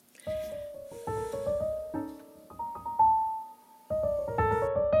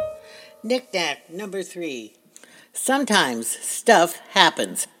KnickKnack number 3. Sometimes stuff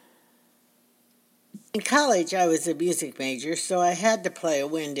happens. In college, I was a music major, so I had to play a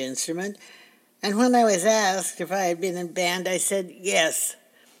wind instrument. And when I was asked if I had been in band, I said yes.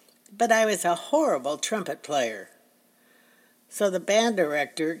 But I was a horrible trumpet player. So the band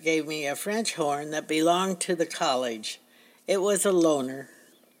director gave me a French horn that belonged to the college. It was a loaner.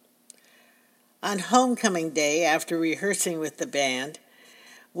 On homecoming day, after rehearsing with the band,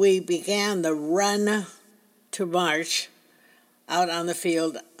 we began the run to march out on the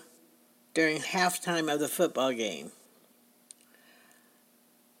field during halftime of the football game.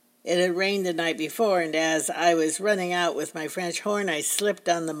 It had rained the night before, and as I was running out with my French horn, I slipped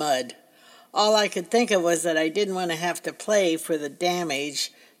on the mud. All I could think of was that I didn't want to have to pay for the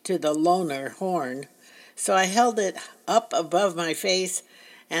damage to the loaner horn, so I held it up above my face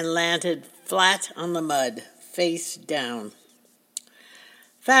and landed flat on the mud, face down.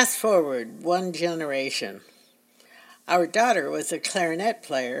 Fast forward one generation. Our daughter was a clarinet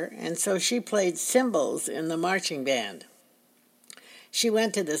player, and so she played cymbals in the marching band. She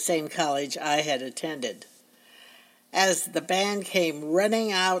went to the same college I had attended. As the band came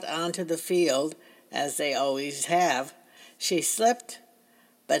running out onto the field, as they always have, she slipped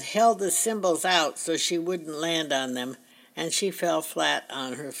but held the cymbals out so she wouldn't land on them, and she fell flat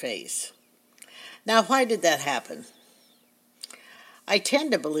on her face. Now, why did that happen? I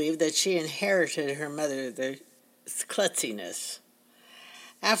tend to believe that she inherited her mother's klutziness.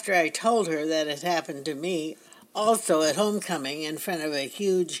 After I told her that it happened to me, also at homecoming in front of a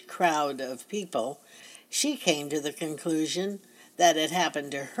huge crowd of people, she came to the conclusion that it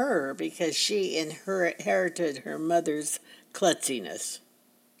happened to her because she inherited her mother's klutziness.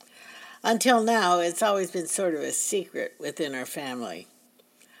 Until now, it's always been sort of a secret within our family.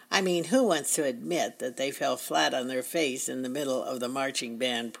 I mean, who wants to admit that they fell flat on their face in the middle of the marching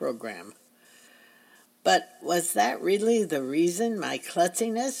band program? But was that really the reason, my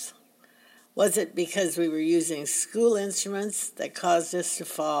klutziness? Was it because we were using school instruments that caused us to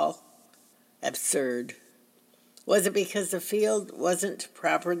fall? Absurd. Was it because the field wasn't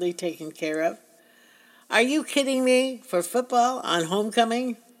properly taken care of? Are you kidding me? For football on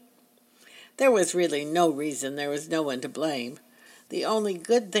homecoming? There was really no reason. There was no one to blame. The only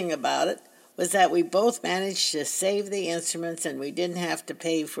good thing about it was that we both managed to save the instruments and we didn't have to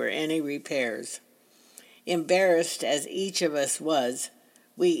pay for any repairs. Embarrassed as each of us was,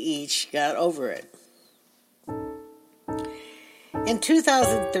 we each got over it. In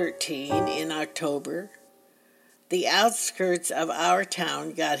 2013, in October, the outskirts of our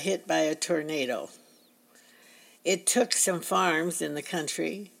town got hit by a tornado. It took some farms in the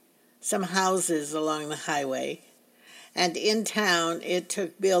country, some houses along the highway, and in town it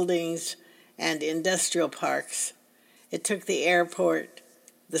took buildings and industrial parks. It took the airport,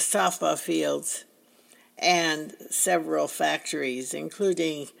 the softball fields, and several factories,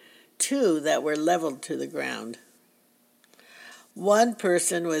 including 2 that were leveled to the ground. One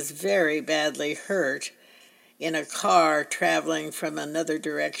person was very badly hurt in a car traveling from another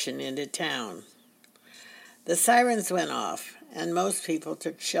direction into town. The sirens went off, and most people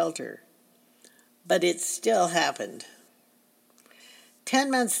took shelter. But it still happened.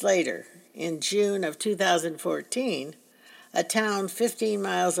 10 months later, in June of 2014, a town 15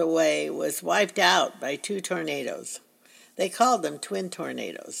 miles away was wiped out by 2 tornadoes. They called them twin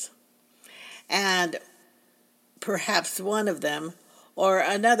tornadoes. And perhaps one of them, or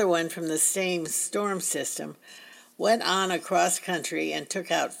another one from the same storm system, went on across country and took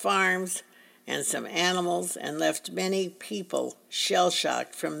out farms and some animals and left many people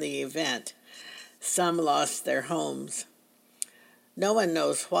shell-shocked from the event. Some lost their homes. No one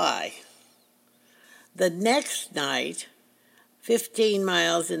knows why. The next night, 15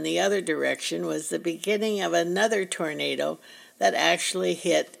 miles in the other direction, was the beginning of another tornado that actually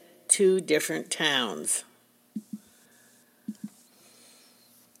hit 2 different towns.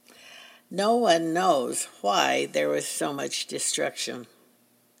 No one knows why there was so much destruction.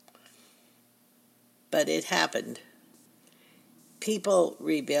 But it happened. People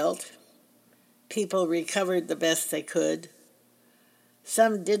rebuilt. People recovered the best they could.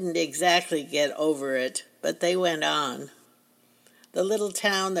 Some didn't exactly get over it, but they went on. The little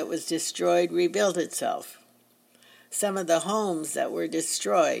town that was destroyed rebuilt itself. Some of the homes that were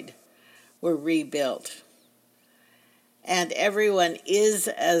destroyed were rebuilt. And everyone is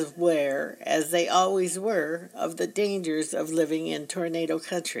as aware, as they always were, of the dangers of living in tornado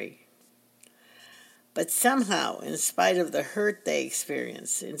country. But somehow, in spite of the hurt they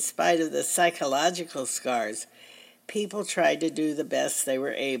experienced, in spite of the psychological scars, people tried to do the best they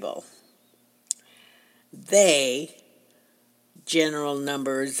were able. They, general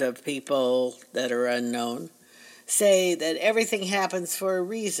numbers of people that are unknown, say that everything happens for a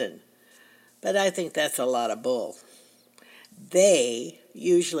reason, but I think that's a lot of bull. They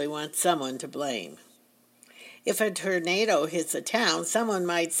usually want someone to blame. If a tornado hits a town, someone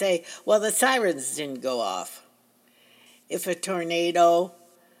might say, well, the sirens didn't go off. If a tornado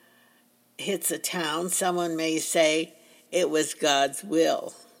hits a town, someone may say it was God's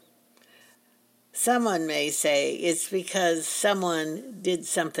will. Someone may say it's because someone did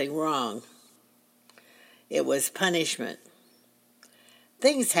something wrong. It was punishment.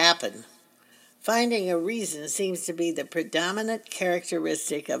 Things happen. Finding a reason seems to be the predominant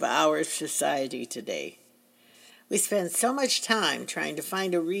characteristic of our society today. We spend so much time trying to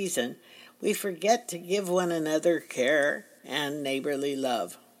find a reason, we forget to give one another care and neighborly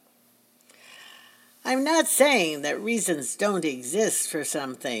love. I'm not saying that reasons don't exist for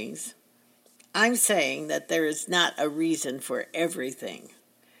some things. I'm saying that there is not a reason for everything.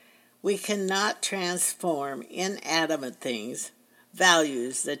 We cannot transform inanimate things,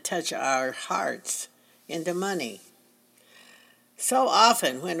 values that touch our hearts, into money. So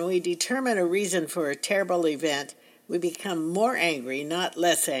often, when we determine a reason for a terrible event, we become more angry, not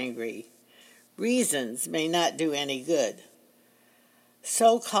less angry. Reasons may not do any good.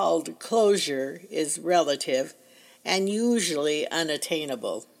 So-called closure is relative and usually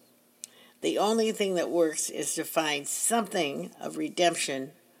unattainable. The only thing that works is to find something of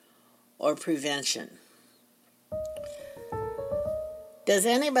redemption or prevention. Does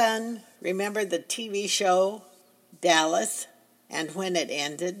anyone remember the TV show Dallas and when it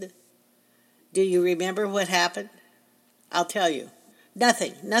ended? Do you remember what happened? I'll tell you.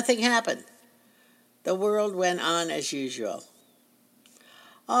 Nothing happened. The world went on as usual.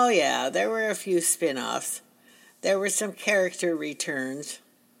 Oh yeah, there were a few spin-offs. There were some character returns.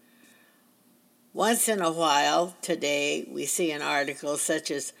 Once in a while, today, we see an article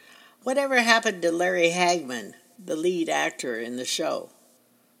such as, "Whatever happened to Larry Hagman, the lead actor in the show?"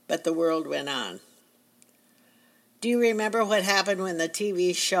 But the world went on. Do you remember what happened when the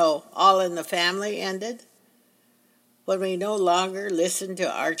TV show All in the Family ended? When we no longer listened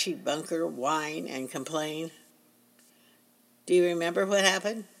to Archie Bunker whine and complain? Do you remember what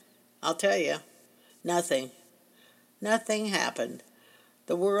happened? I'll tell you. Nothing. Nothing happened.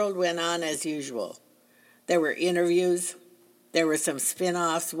 The world went on as usual. There were interviews. There were some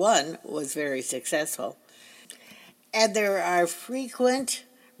spin-offs. One was very successful. And there are frequent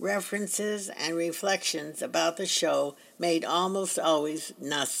references and reflections about the show made almost always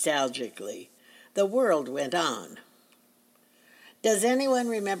nostalgically. The world went on. Does anyone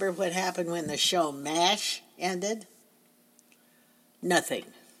remember what happened when the show MASH ended? Nothing.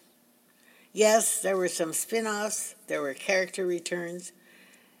 Yes, there were some spin-offs, there were character returns,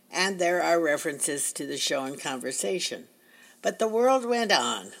 and there are references to the show in conversation. But the world went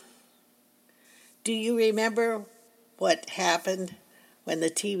on. Do you remember what happened when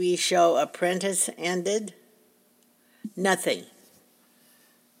the TV show Apprentice ended? Nothing.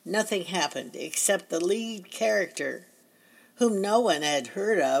 Nothing happened except the lead character, whom no one had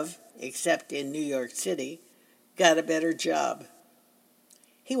heard of except in New York City, got a better job.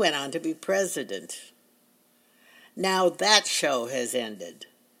 He went on to be president. Now that show has ended,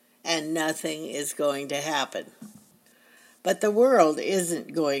 and nothing is going to happen. But the world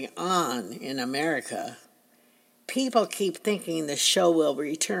isn't going on in America. People keep thinking the show will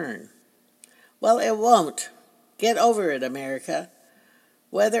return. Well, it won't. Get over it, America.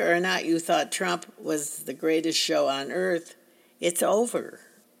 Whether or not you thought Trump was the greatest show on earth, it's over.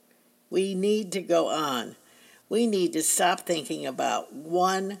 We need to go on. We need to stop thinking about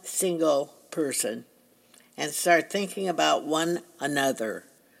one single person and start thinking about one another.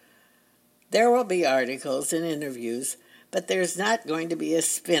 There will be articles and interviews, but there's not going to be a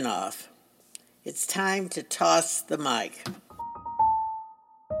spin-off. It's time to toss the mic.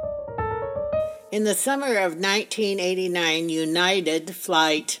 In the summer of 1989, United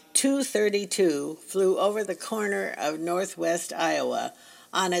Flight 232 flew over the corner of northwest Iowa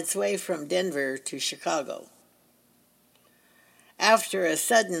on its way from Denver to Chicago. After a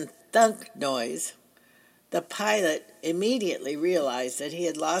sudden thunk noise, the pilot immediately realized that he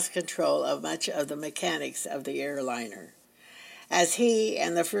had lost control of much of the mechanics of the airliner. As he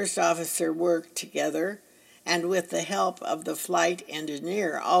and the first officer worked together, and with the help of the flight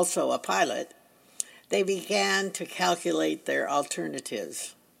engineer, also a pilot, they began to calculate their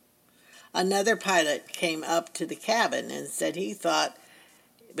alternatives. Another pilot came up to the cabin and said he thought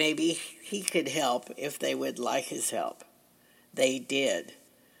maybe he could help if they would like his help. They did.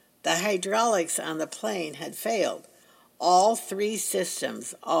 The hydraulics on the plane had failed, all three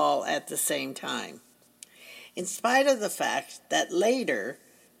systems all at the same time. in spite of the fact that later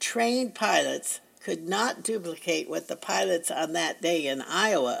trained pilots could not duplicate what the pilots on that day in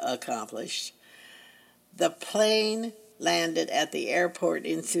Iowa accomplished. The plane landed at the airport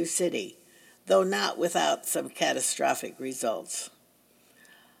in Sioux City, though not without some catastrophic results.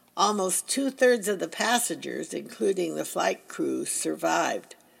 Almost 2/3 of the passengers, including the flight crew,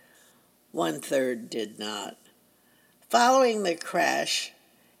 survived. 1/3 did not. Following the crash,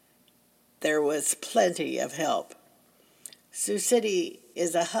 there was plenty of help. Sioux City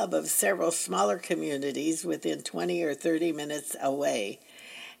is a hub of several smaller communities within 20 or 30 minutes away,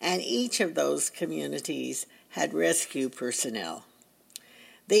 and each of those communities had rescue personnel.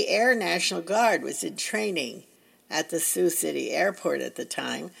 The Air National Guard was in training at the Sioux City airport at the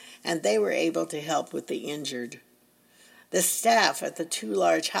time, and they were able to help with the injured. The staff at the 2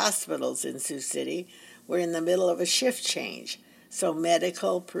 large hospitals in Sioux City were in the middle of a shift change, so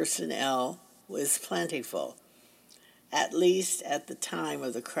medical personnel was plentiful, at least at the time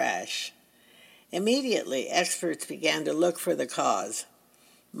of the crash. Immediately, experts began to look for the cause.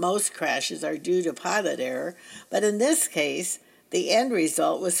 Most crashes are due to pilot error, but in this case, the end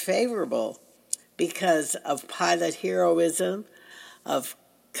result was favorable because of pilot heroism, of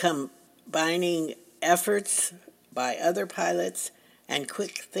combining efforts by other pilots, and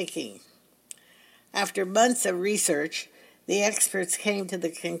quick thinking. After months of research, the experts came to the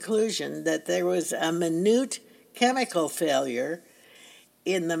conclusion that there was a minute chemical failure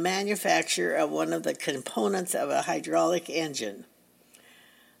in the manufacture of one of the components of a hydraulic engine.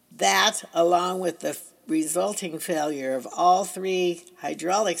 That, along with the resulting failure of all 3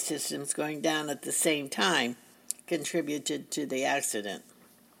 hydraulic systems going down at the same time, contributed to the accident.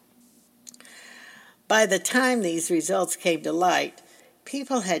 By the time these results came to light,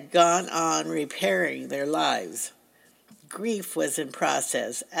 people had gone on repairing their lives. Grief was in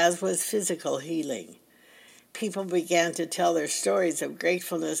process, as was physical healing. People began to tell their stories of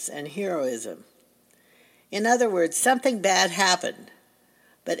gratefulness and heroism. In other words, something bad happened,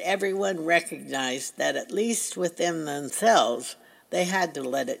 but everyone recognized that at least within themselves, they had to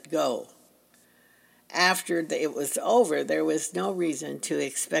let it go. After it was over, there was no reason to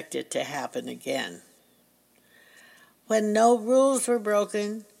expect it to happen again. When no rules were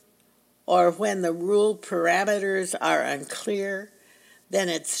broken, or when the rule parameters are unclear, then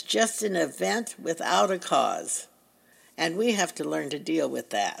it's just an event without a cause, and we have to learn to deal with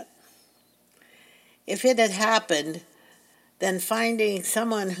that. If it had happened, then finding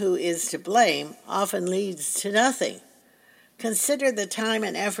someone who is to blame often leads to nothing. Consider the time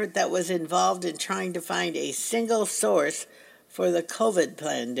and effort that was involved in trying to find a single source for the COVID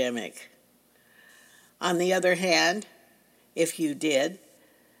pandemic. On the other hand, if you did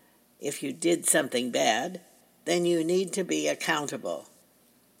something bad, then you need to be accountable.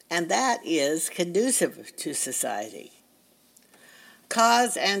 And that is conducive to society.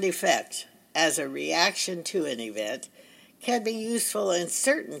 Cause and effect, as a reaction to an event, can be useful in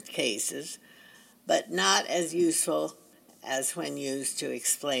certain cases, but not as useful as when used to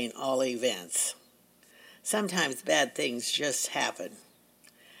explain all events. Sometimes bad things just happen.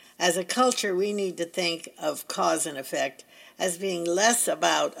 As a culture, we need to think of cause and effect as being less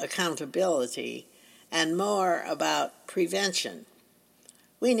about accountability and more about prevention.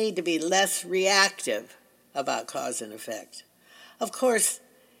 We need to be less reactive about cause and effect. Of course,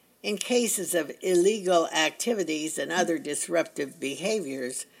 in cases of illegal activities and other disruptive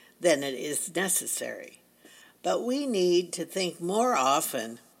behaviors, then it is necessary. But we need to think more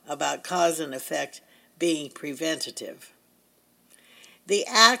often about cause and effect being preventative. The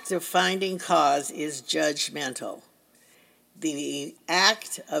act of finding cause is judgmental. The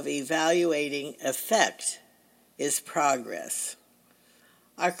act of evaluating effect is progress.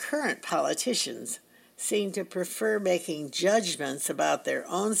 Our current politicians seem to prefer making judgments about their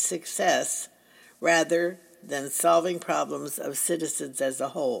own success rather than solving problems of citizens as a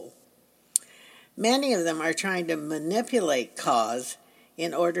whole. Many of them are trying to manipulate cause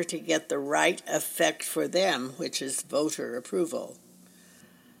in order to get the right effect for them, which is voter approval.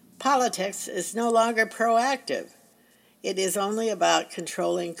 Politics is no longer proactive. It is only about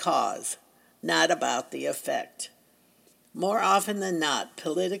controlling cause, not about the effect. More often than not,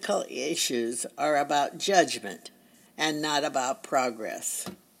 political issues are about judgment and not about progress.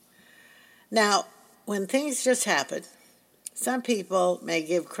 Now, when things just happen, some people may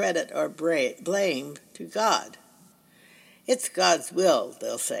give credit or blame to God. It's God's will,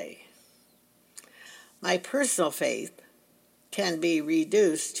 they'll say. My personal faith can be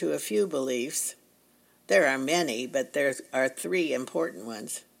reduced to a few beliefs. There are many, but there are 3 important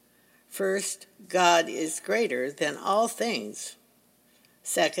ones. First, God is greater than all things.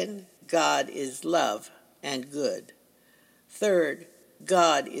 Second, God is love. and good. Third,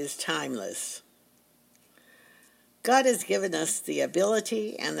 God is timeless. God has given us the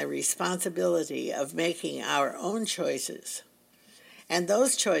ability and the responsibility of making our own choices, and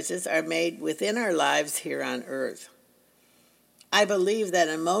those choices are made within our lives here on earth. I believe that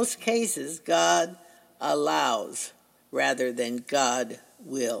in most cases, God allows rather than God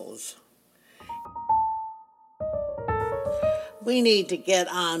wills. We need to get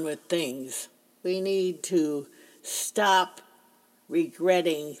on with things. We need to stop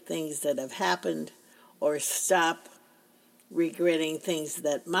regretting things that have happened or stop regretting things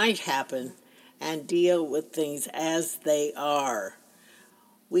that might happen and deal with things as they are.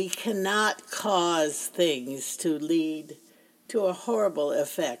 We cannot cause things to lead to a horrible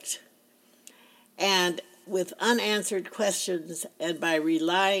effect. And with unanswered questions and by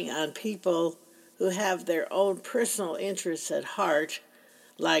relying on people who have their own personal interests at heart,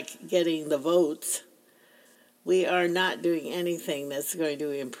 like getting the votes, we are not doing anything that's going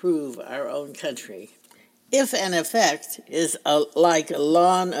to improve our own country. If an effect is like a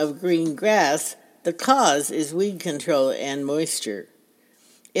lawn of green grass, the cause is weed control and moisture.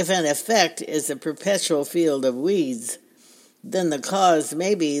 If an effect is a perpetual field of weeds, then the cause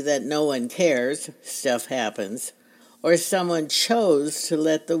may be that no one cares, stuff happens, or someone chose to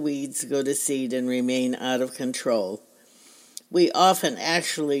let the weeds go to seed and remain out of control. We often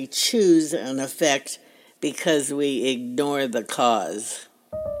actually choose an effect because we ignore the cause.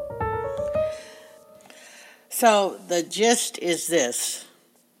 So the gist is this.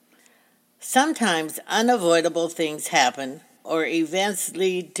 Sometimes unavoidable things happen or events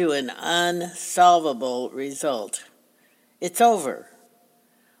lead to an unsolvable result. It's over.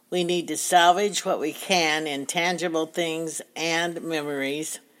 We need to salvage what we can in tangible things and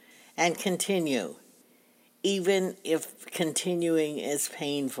memories and continue, even if continuing is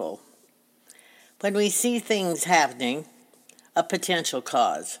painful. When we see things happening, a potential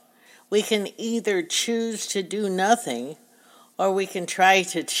cause, we can either choose to do nothing or we can try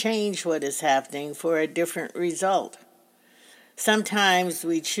to change what is happening for a different result. Sometimes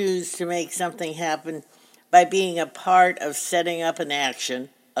we choose to make something happen by being a part of setting up an action,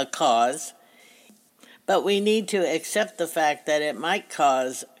 a cause, but we need to accept the fact that it might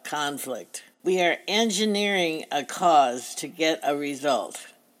cause conflict. We are engineering a cause to get a result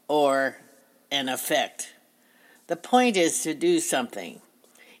or an effect. The point is to do something.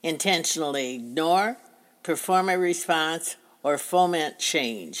 Intentionally ignore, perform a response, or foment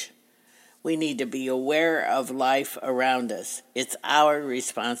change. We need to be aware of life around us. It's our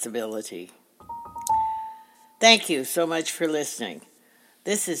responsibility. Thank you so much for listening.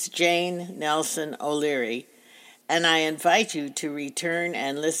 This is Jane Nelson O'Leary, and I invite you to return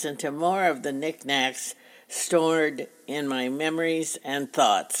and listen to more of the knickknacks stored in my memories and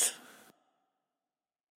thoughts.